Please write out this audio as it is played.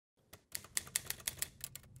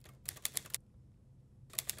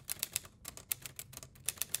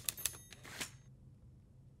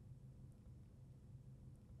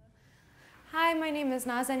Hi, my name is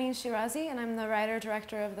Nazanin Shirazi, and I'm the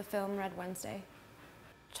writer-director of the film Red Wednesday.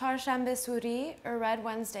 Chaharshanbeh Suri, or Red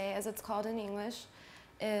Wednesday as it's called in English,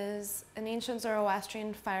 is an ancient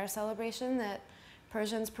Zoroastrian fire celebration that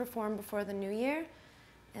Persians perform before the New Year.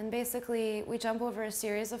 And basically, we jump over a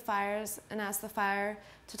series of fires and ask the fire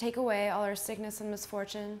to take away all our sickness and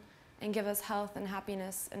misfortune and give us health and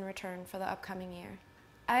happiness in return for the upcoming year.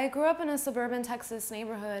 I grew up in a suburban Texas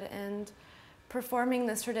neighborhood, and performing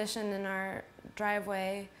this tradition in our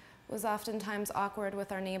driveway was oftentimes awkward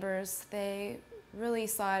with our neighbors. They really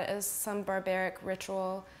saw it as some barbaric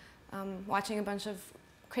ritual. Watching a bunch of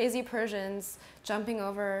crazy Persians jumping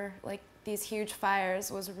over like these huge fires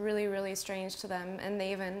was really, really strange to them, and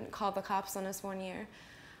they even called the cops on us one year.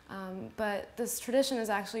 But this tradition is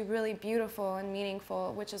actually really beautiful and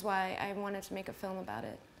meaningful, which is why I wanted to make a film about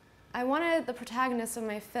it. I wanted the protagonist of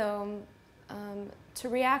my film to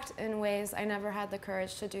react in ways I never had the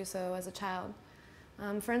courage to do so as a child.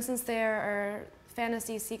 For instance, there are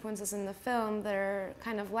fantasy sequences in the film that are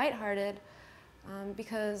kind of lighthearted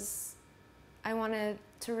because I wanted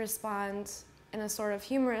to respond in a sort of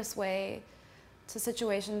humorous way to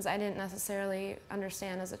situations I didn't necessarily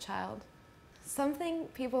understand as a child. Something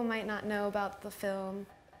people might not know about the film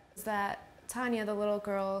is that Tanya, the little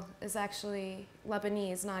girl, is actually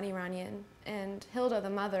Lebanese, not Iranian, and Hilda, the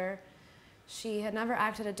mother, she had never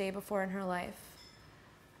acted a day before in her life.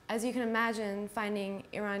 As you can imagine, finding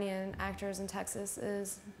Iranian actors in Texas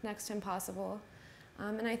is next to impossible,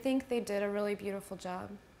 and I think they did a really beautiful job.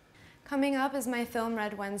 Coming up is my film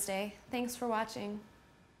Red Wednesday. Thanks for watching.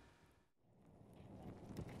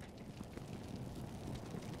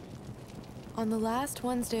 On the last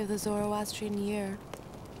Wednesday of the Zoroastrian year,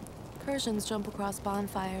 Persians jump across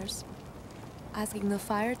bonfires, asking the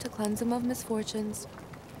fire to cleanse them of misfortunes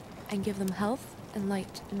and give them health and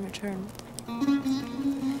light in return.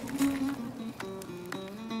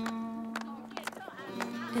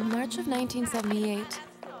 In March of 1978,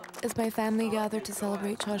 as my family gathered to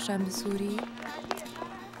celebrate Chaharshanbeh Suri,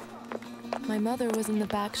 my mother was in the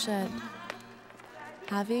back shed,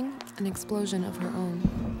 having an explosion of her own.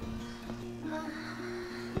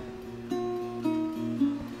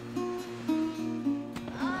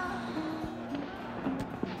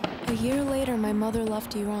 A year later, my mother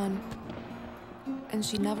left Iran, and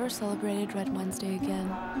she never celebrated Red Wednesday again.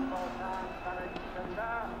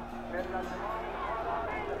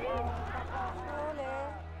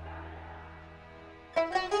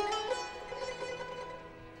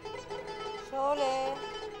 Sholeh.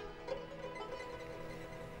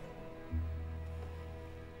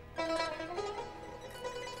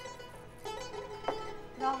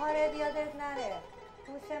 ناهارت یادت نره.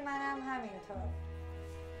 پوست منم همینطور.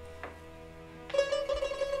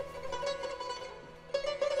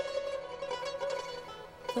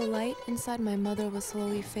 The light inside my mother was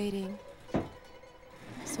slowly fading,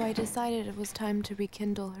 so I decided it was time to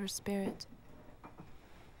rekindle her spirit.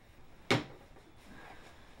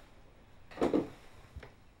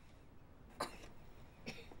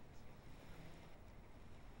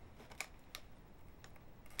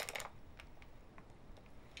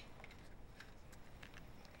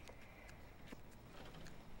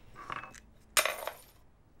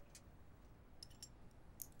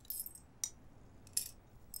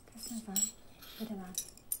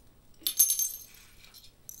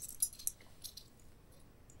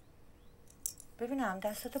 ببینم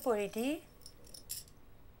دستتو بریدی؟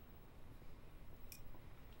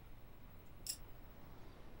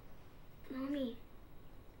 مامی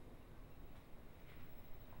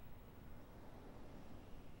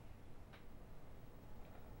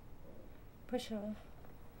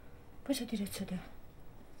پاشو دیرت شده.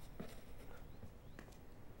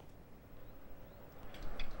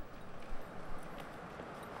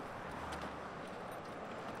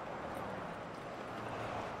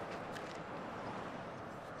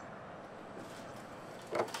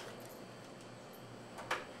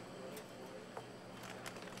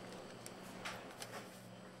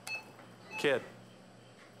 Kid,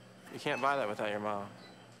 you can't buy that without your mom.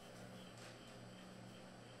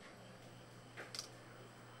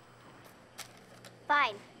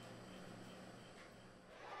 Fine.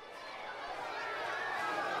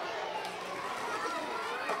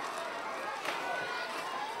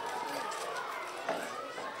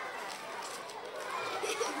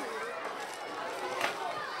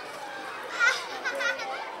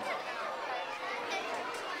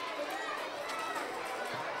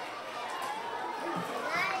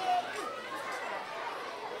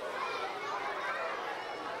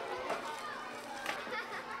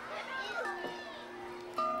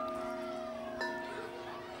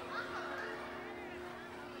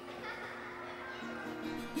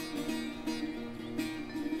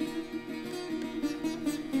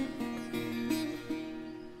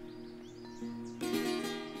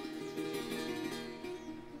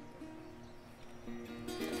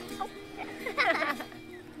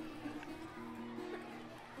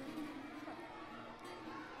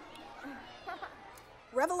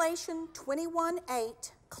 Revelation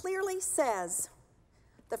 21:8 clearly says,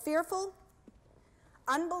 the fearful,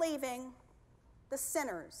 unbelieving, the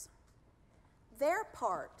sinners, their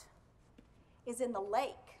part is in the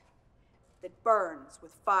lake that burns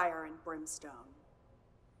with fire and brimstone.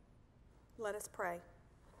 Let us pray.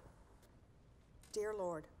 Dear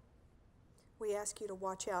Lord, we ask you to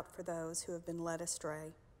watch out for those who have been led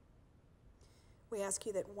astray. We ask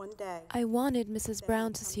you that one day I wanted Mrs.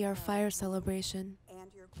 Brown to see our fire celebration.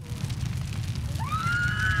 and your glory.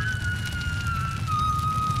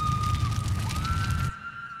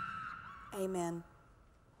 Amen.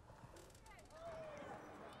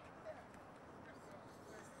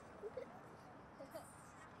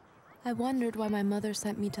 I wondered why my mother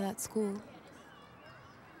sent me to that school.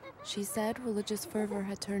 She said religious fervor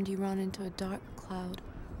had turned Iran into a dark cloud.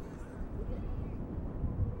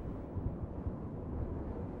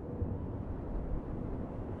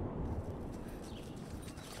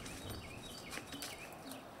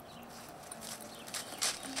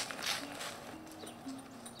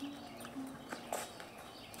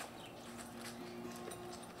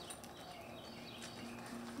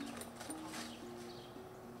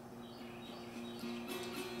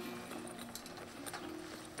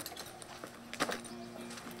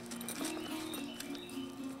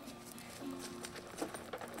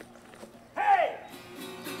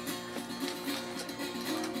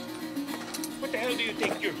 What the hell do you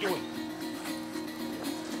think you're doing?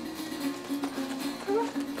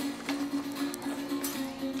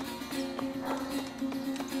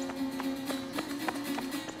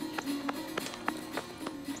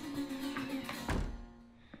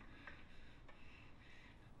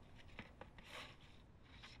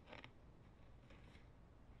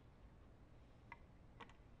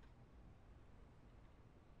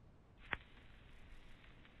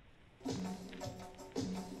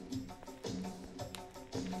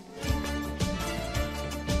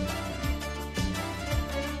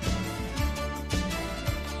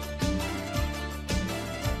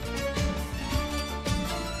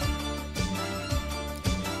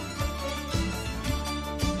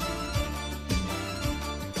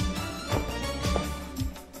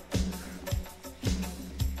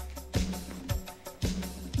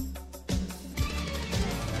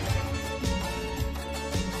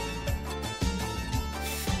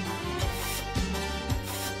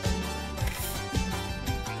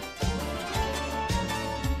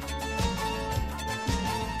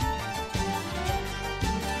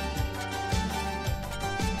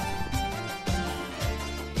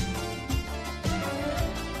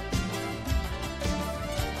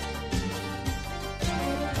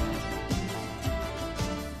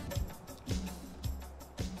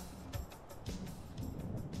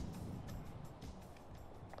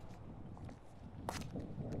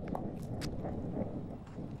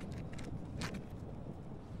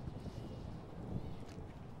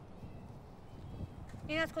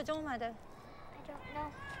 این از کجا اومده؟ I don't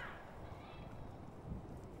know.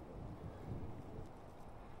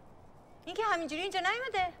 این که همینجوری اینجا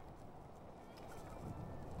نیومده.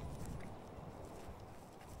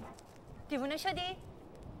 دیوونه شدی؟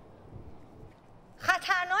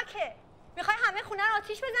 خطرناکه. میخوای همه خونه رو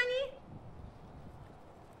آتیش بزنی؟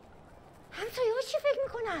 همسایه‌ها چی فکر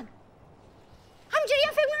میکنن؟ همینجوری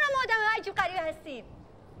هم فکر میکنن ما آدم عجیب غریبی هستیم.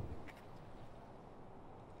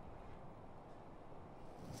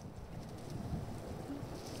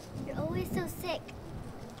 You're always so sick.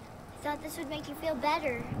 I thought this would make you feel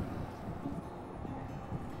better.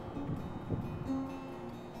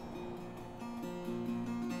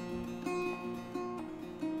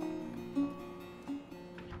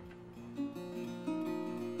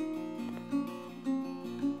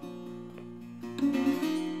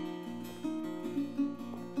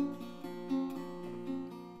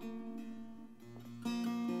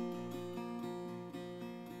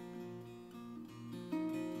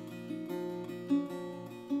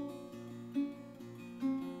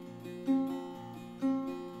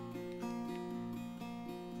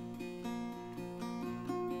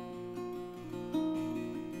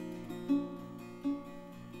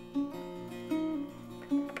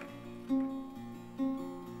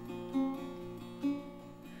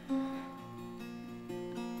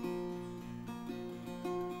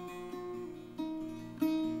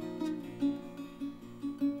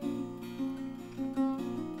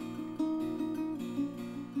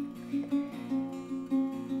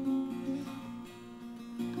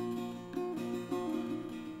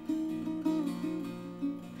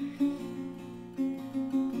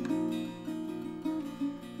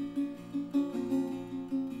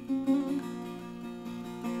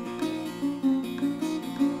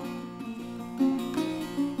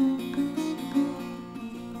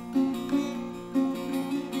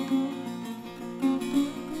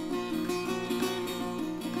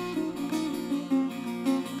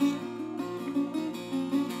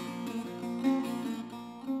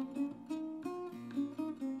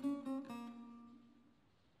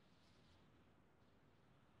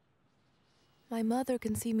 My mother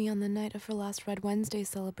can see me on the night of her last Red Wednesday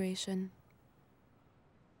celebration.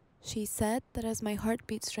 She said that as my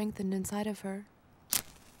heartbeat strengthened inside of her,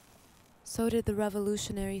 so did the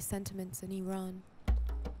revolutionary sentiments in Iran.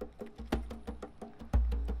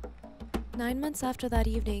 9 months after that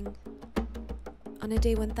evening, on a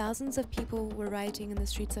day when thousands of people were rioting in the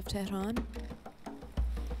streets of Tehran,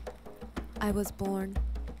 I was born.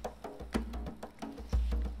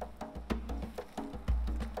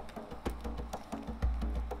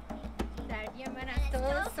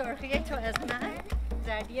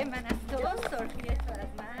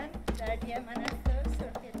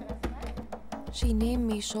 She named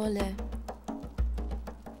me Sholeh,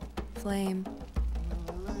 flame.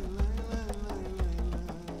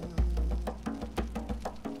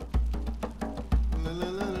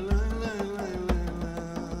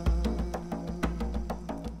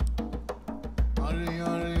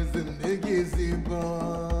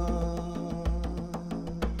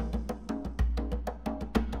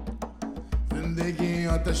 زندگی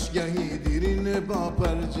آتشگاهی دیرین با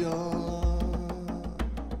پرجاست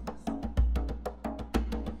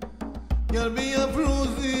گر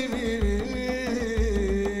بیافروزی میبینیش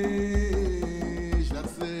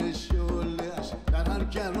نقص شعله‌اش در هر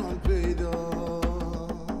کران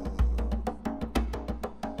پیداست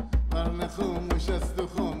ورنه خاموش است و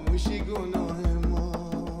خاموشی گناه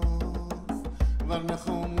ماست ورنه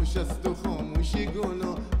خاموش است و خاموشی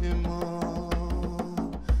گناه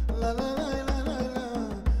ماست لا لا لا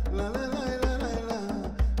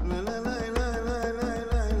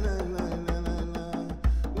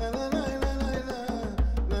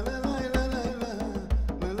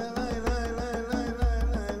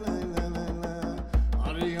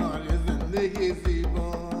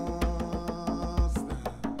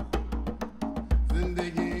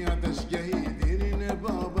زندگی